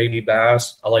bones, the baby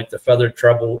bass. I like the feathered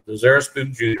treble, the Zara spook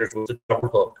juniors with the double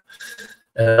hook.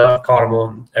 And I've caught them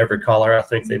on every collar I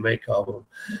think they make of them.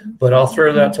 But I'll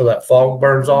throw that till that fog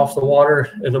burns off the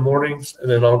water in the mornings,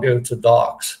 and then I'll go to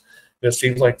docks. And it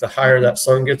seems like the higher that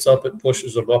sun gets up, it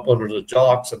pushes them up under the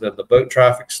docks, and then the boat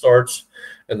traffic starts,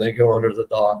 and they go under the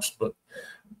docks. But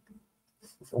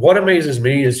what amazes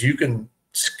me is you can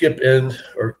skip in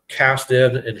or cast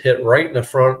in and hit right in the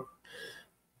front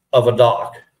of a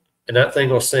dock, and that thing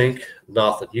will sink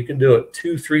nothing. You can do it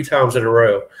 2-3 times in a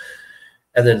row,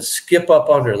 and then skip up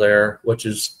under there, which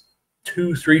is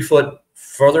 2-3 foot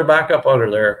further back up under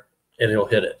there, and he'll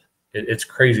hit it. It's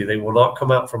crazy. They will not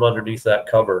come out from underneath that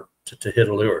cover to hit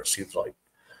a lure, it seems like,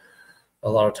 a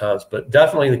lot of times. But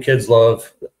definitely the kids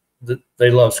love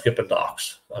skipping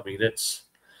docks. I mean,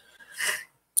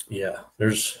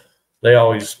 they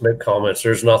always make comments.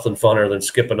 There's nothing funner than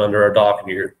skipping under a dock and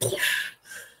you're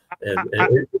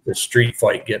it's a street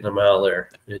fight getting them out of there.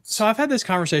 So I've had this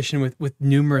conversation with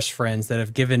numerous friends that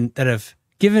have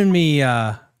given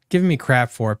me crap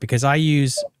for it, because I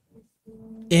use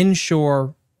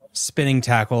inshore spinning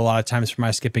tackle a lot of times for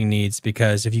my skipping needs,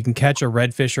 because if you can catch a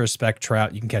redfish or a speck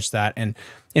trout, you can catch that. And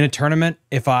in a tournament,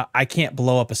 if I can't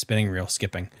blow up a spinning reel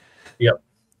skipping. Yep.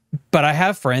 But I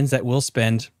have friends that will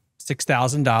spend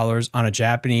 $6,000 on a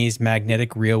Japanese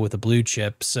magnetic reel with a blue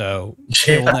chip, so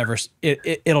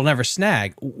it'll never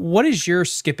snag. What is your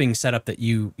skipping setup that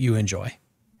you enjoy?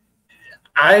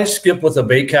 I skip with a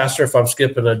bait caster if I'm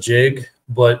skipping a jig,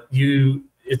 but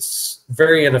it's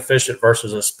very inefficient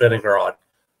versus a spinning rod.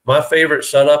 My favorite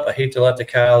setup, I hate to let the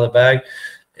cat out of the bag,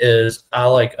 is I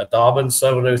like a Dobbin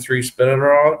 703 spinning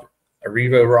rod, a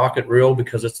Revo rocket reel,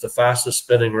 because it's the fastest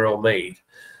spinning reel made.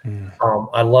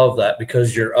 I love that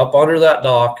because you're up under that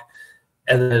dock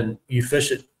and then you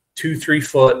fish it 2-3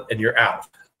 foot and you're out.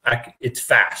 It's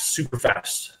fast, super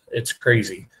fast. It's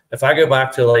crazy. If I go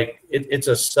back to it's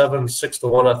a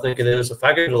 7-6-1, I think it is. If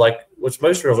I go to which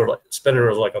most reels are like, spinning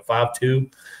reels like a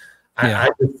 5-2, I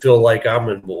just feel like I'm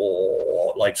in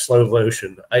slow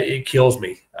motion. It kills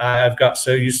me. I've got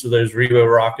so used to those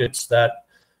Revo rockets that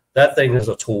thing is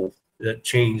a tool that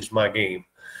changed my game.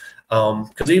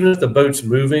 Because even if the boat's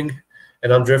moving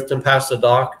and I'm drifting past the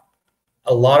dock,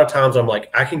 a lot of times I'm like,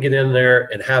 I can get in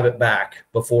there and have it back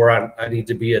before I need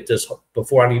to be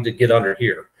before I need to get under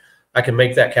here. I can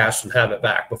make that cast and have it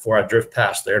back before I drift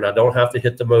past there, and I don't have to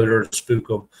hit the motor and spook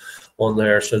them on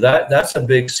there. So that's a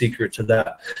big secret to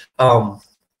that.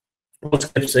 We'll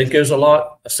skip Senkos a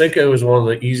lot. A Senko is one of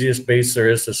the easiest baits there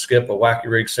is to skip. A wacky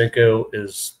rig Senko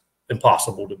is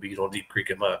impossible to beat on Deep Creek,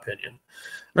 in my opinion.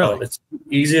 Really? It's the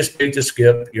easiest bait to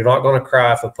skip. You're not going to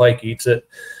cry if a pike eats it.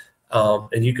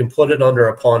 And you can put it under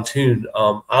a pontoon.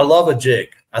 I love a jig.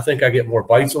 I think I get more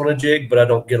bites on a jig, but I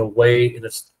don't get away. And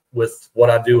it's with what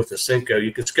I do with the Senko.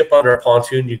 You can skip under a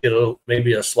pontoon. You get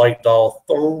maybe a slight dull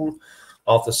thong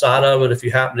off the side of it if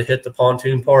you happen to hit the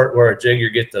pontoon part, where a jig you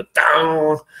get the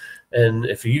down. And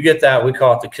if you get that, we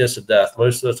call it the kiss of death.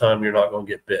 Most of the time, you're not going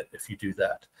to get bit if you do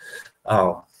that.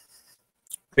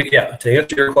 But yeah, to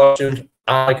answer your question,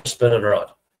 I like a spinning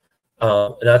rod.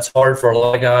 And that's hard for a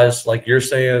lot of guys. Like you're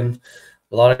saying,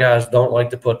 a lot of guys don't like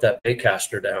to put that bait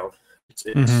caster down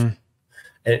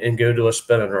and go to a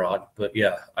spinning rod. But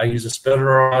yeah, I use a spinning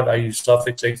rod. I use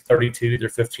Suffix 832. They're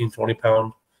 15,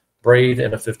 20-pound braid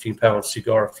and a 15-pound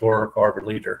cigar fluorocarbon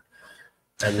leader.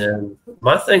 And then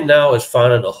my thing now is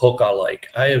finding a hook I like.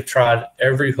 I have tried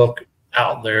every hook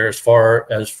out there as far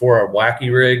as for a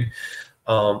wacky rig.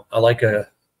 I like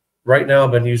right now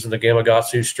I've been using the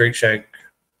Gamakatsu straight shank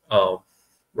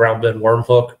round bend worm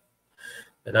hook,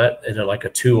 and like a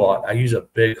 2-aught. I use a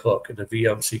big hook in the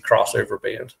VMC crossover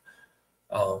band.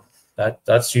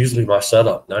 That's usually my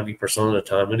setup 90% of the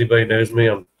time. Anybody knows me,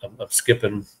 I'm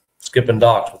skipping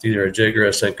docks with either a jig or a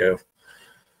Senko.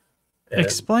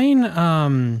 Explain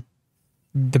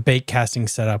the bait casting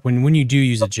setup when you do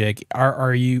use a jig.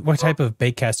 What type of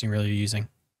bait casting reel are you using?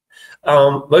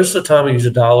 Most of the time I use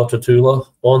a dial to Tula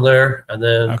on there, and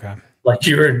then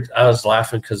I was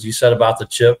laughing because you said about the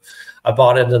chip. I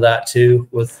bought into that too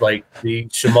with like the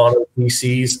Shimano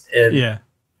PCs, and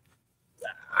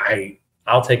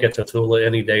I'll take a Tatula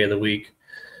any day of the week.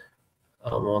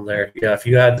 On there, yeah. If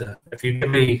you give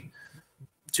me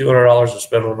 $200 to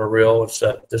spend on a reel and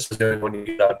said this is the only one you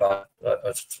get, I'd buy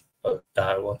a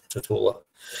Daiwa Tatula.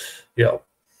 Yeah.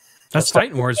 That's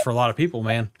fighting words for a lot of people,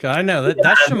 man. I know that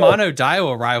Shimano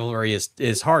Daiwa rivalry is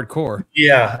hardcore.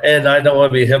 Yeah, and I don't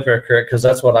want to be a hypocrite because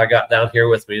that's what I got down here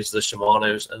with me is the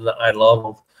Shimanos, and I love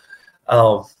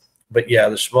them. But yeah,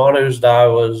 the Shimanos,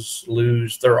 Daiwas,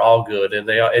 Lew's, they're all good, and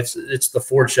it's the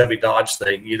Ford, Chevy, Dodge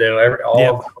thing. You know,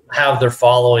 all of them have their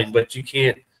following, but you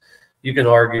can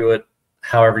argue it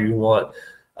however you want.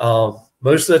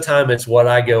 Most of the time, it's what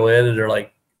I go in and they're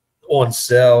like on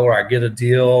sale, or I get a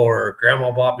deal, or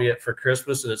grandma bought me it for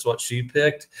Christmas and it's what she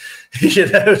picked. You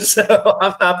know, so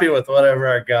I'm happy with whatever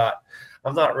I got.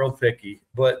 I'm not real picky,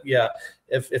 but yeah,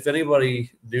 if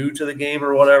anybody new to the game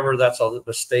or whatever, that's a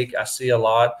mistake I see a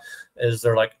lot. Is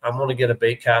they're like, I'm going to get a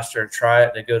bait caster and try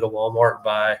it, and they go to Walmart and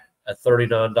buy a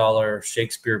 $39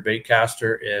 Shakespeare bait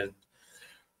caster, and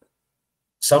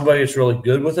somebody that's really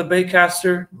good with a bait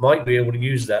caster might be able to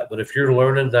use that. But if you're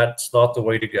learning, that's not the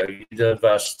way to go. You need to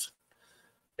invest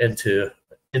in the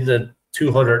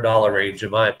 $200 range,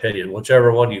 in my opinion,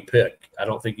 whichever one you pick. I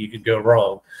don't think you can go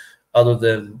wrong, other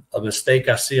than a mistake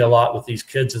I see a lot with these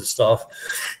kids and stuff.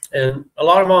 And a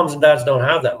lot of moms and dads don't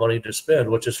have that money to spend,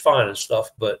 which is fine and stuff.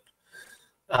 But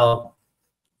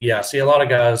yeah, I see a lot of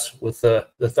guys with the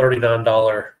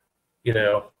 $39,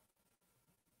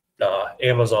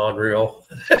 Amazon reel.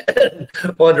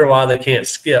 Wonder why they can't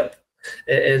skip.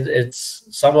 It's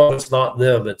some of it's not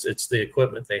them. It's the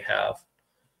equipment they have.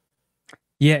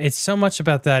 Yeah, it's so much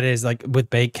about that is like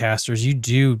with bait casters, you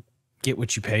do get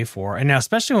what you pay for. And now,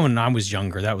 especially when I was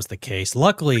younger, that was the case.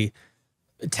 Luckily,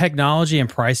 technology and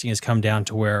pricing has come down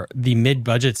to where the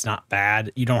mid-budget's not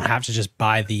bad. You don't have to just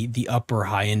buy the upper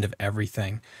high end of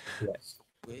everything. Yes.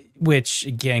 Which,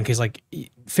 again, because like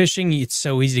fishing, it's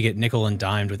so easy to get nickel and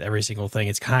dimed with every single thing.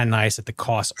 It's kind of nice that the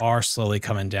costs are slowly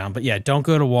coming down. But yeah, don't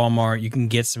go to Walmart. You can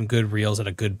get some good reels at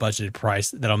a good budgeted price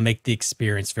that'll make the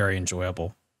experience very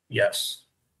enjoyable. Yes.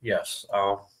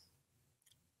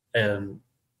 And,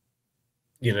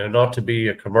 not to be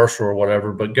a commercial or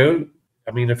whatever, but go,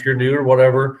 if you're new or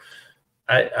whatever,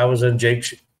 I was in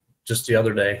Jake's just the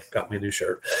other day, got me a new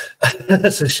shirt.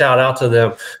 It's a shout out to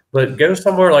them. But go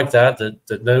somewhere like that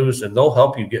knows, and they'll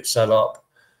help you get set up,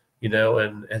 and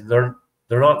they're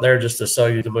not there just to sell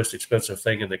you the most expensive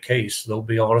thing in the case. They'll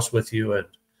be honest with you and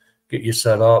get you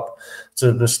set up. It's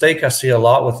a mistake I see a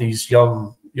lot with these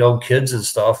young kids and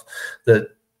stuff,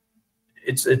 that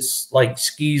it's like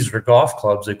skis or golf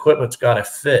clubs. The equipment's got to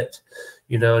fit,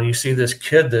 and you see this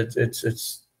kid that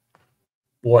it's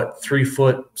what,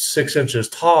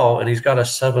 3'6" tall, and he's got a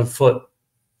 7-foot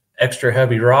extra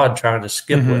heavy rod trying to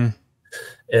skip with.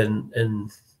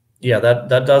 And yeah,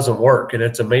 that doesn't work. And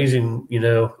it's amazing,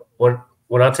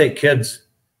 when I take kids,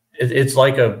 it's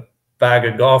like a bag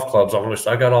of golf clubs almost.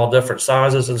 I got all different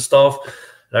sizes and stuff.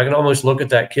 And I can almost look at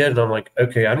that kid and I'm like,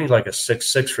 okay, I need like a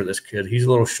 6'6" for this kid. He's a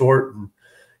little short and,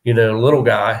 little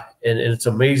guy. And it's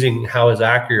amazing how his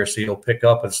accuracy will pick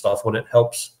up and stuff when it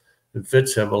helps and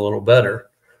fits him a little better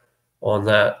on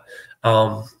that.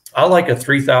 I like a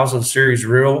 3000 series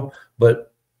reel,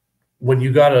 but when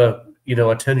you got a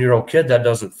 10-year-old kid, that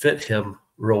doesn't fit him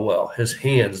real well. His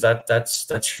hands,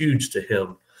 that's huge to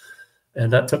him.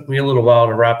 And that took me a little while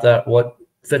to wrap that. What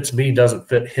fits me doesn't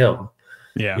fit him.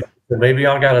 Yeah. So maybe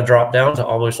I got to drop down to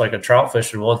almost like a trout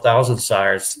fishing 1000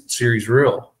 series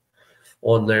reel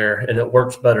on there, and it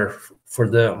works better for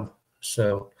them.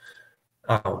 So,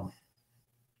 but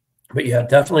yeah,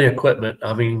 definitely equipment.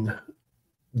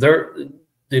 The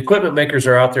equipment makers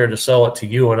are out there to sell it to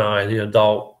you and I, the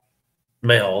adult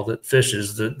male that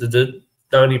fishes, the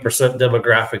 90%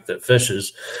 demographic that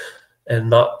fishes, and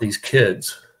not these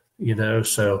kids,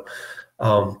 So,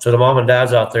 so the mom and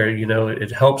dads out there,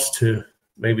 it helps to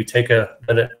maybe take a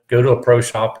minute, go to a pro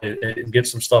shop and get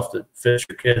some stuff that fits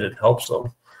your kid and helps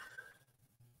them.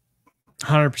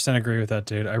 100% agree with that,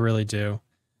 dude. I really do.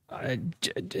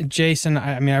 Jason,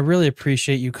 I really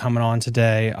appreciate you coming on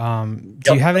today.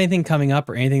 Do you have anything coming up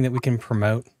or anything that we can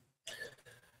promote?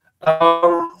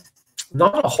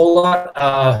 Not a whole lot.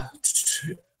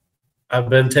 I've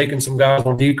been taking some guys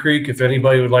on Deep Creek. If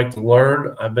anybody would like to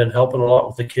learn, I've been helping a lot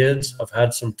with the kids. I've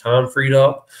had some time freed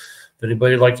up. If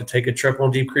anybody would like to take a trip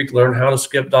on Deep Creek, learn how to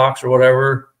skip docks or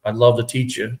whatever, I'd love to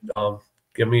teach you.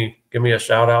 Give me a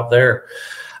shout out there.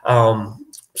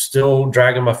 Still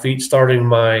dragging my feet, starting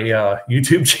my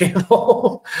YouTube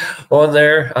channel on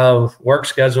there. Work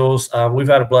schedules. We've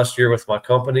had a blessed year with my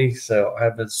company, so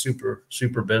I've been super,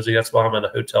 super busy. That's why I'm in a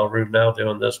hotel room now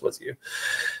doing this with you.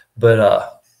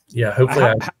 But yeah, hopefully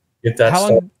I get that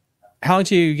stuff. How long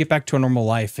till you get back to a normal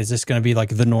life? Is this going to be like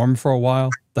the norm for a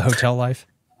while, the hotel life?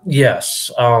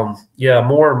 Yes. Yeah,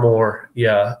 more and more.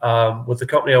 Yeah. With the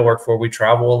company I work for, we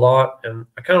travel a lot, and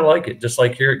I kind of like it. Just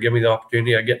like here, it give me the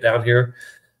opportunity. I get down here.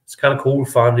 It's kind of cool to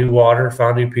find new water,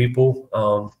 find new people.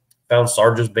 Found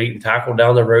Sarge's Bait and Tackle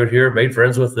down the road here, made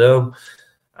friends with them.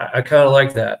 I kind of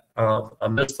like that. I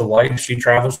miss the wife. She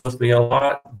travels with me a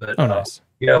lot, but nice.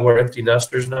 Yeah, we're empty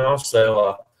nesters now.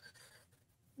 So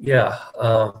yeah,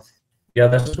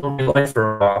 this is going to be life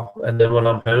for a while. And then when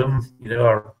I'm home,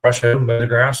 I rush home, mow the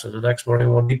grass, and the next morning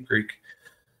I'm on Deep Creek.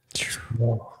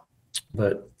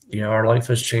 But yeah, our life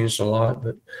has changed a lot.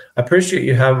 But I appreciate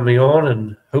you having me on,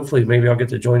 and hopefully maybe I'll get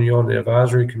to join you on the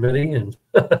advisory committee and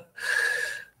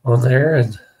on there.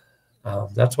 And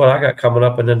that's what I got coming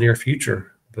up in the near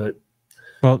future. But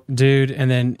well, dude, and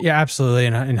then yeah, absolutely,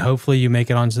 and hopefully you make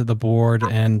it onto the board.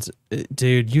 And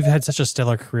dude, you've had such a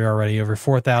stellar career already. Over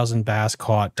 4,000 bass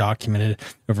caught, documented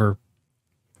over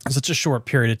such a short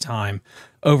period of time.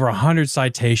 Over 100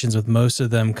 citations, with most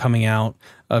of them coming out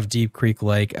of Deep Creek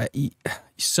Lake.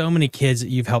 So many kids that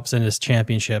you've helped send us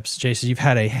championships. Jason, you've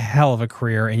had a hell of a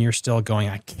career, and you're still going.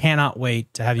 I cannot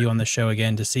wait to have you on the show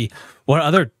again to see what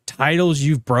other titles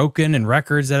you've broken and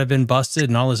records that have been busted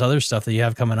and all this other stuff that you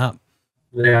have coming up.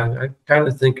 Yeah, I kind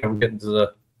of think I'm getting to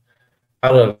the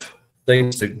out of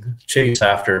things to chase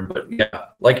after. But yeah,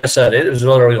 like I said, it was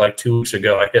literally like 2 weeks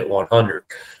ago I hit 100.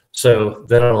 So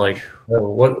then I'm like, oh,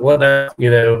 what now? You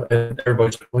know, and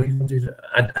everybody's like, what are you gonna do?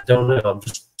 I don't know. I'm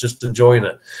just enjoying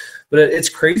it. But it's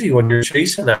crazy when you're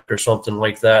chasing after something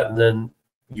like that, and then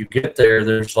you get there.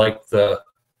 There's like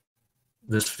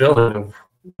this feeling of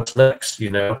what's next, you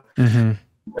know. Mm-hmm.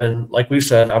 And like we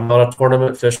said, I'm not a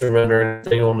tournament fisherman or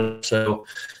anything on it. So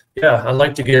yeah, I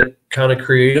like to get kind of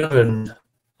creative and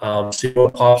see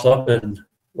what pops up and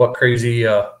what crazy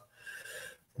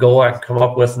goal I can come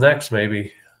up with next,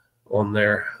 maybe on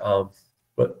there.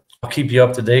 But I'll keep you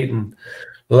up to date and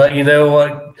let you know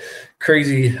what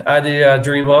crazy idea I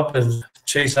dream up and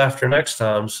chase after next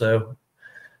time. So,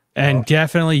 and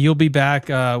definitely you'll be back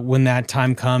when that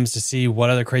time comes to see what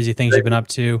other crazy things you've been up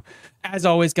to. As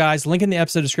always, guys, link in the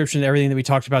episode description to everything that we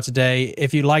talked about today.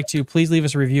 If you'd like to, please leave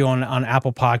us a review on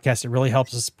Apple Podcasts. It really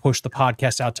helps us push the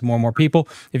podcast out to more and more people.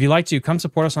 If you'd like to, come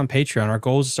support us on Patreon. Our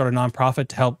goal is to start a nonprofit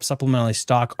to help supplementally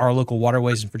stock our local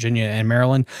waterways in Virginia and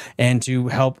Maryland, and to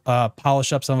help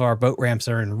polish up some of our boat ramps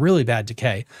that are in really bad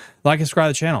decay. Like and subscribe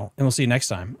to the channel, and we'll see you next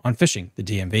time on Fishing the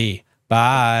DMV.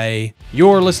 Bye.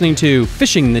 You're listening to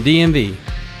Fishing the DMV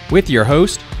with your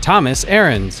host, Thomas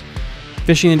Ahrens.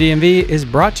 Fishing the DMV is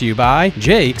brought to you by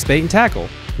Jake's Bait and Tackle,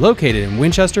 located in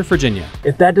Winchester, Virginia.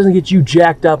 If that doesn't get you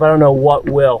jacked up, I don't know what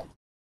will.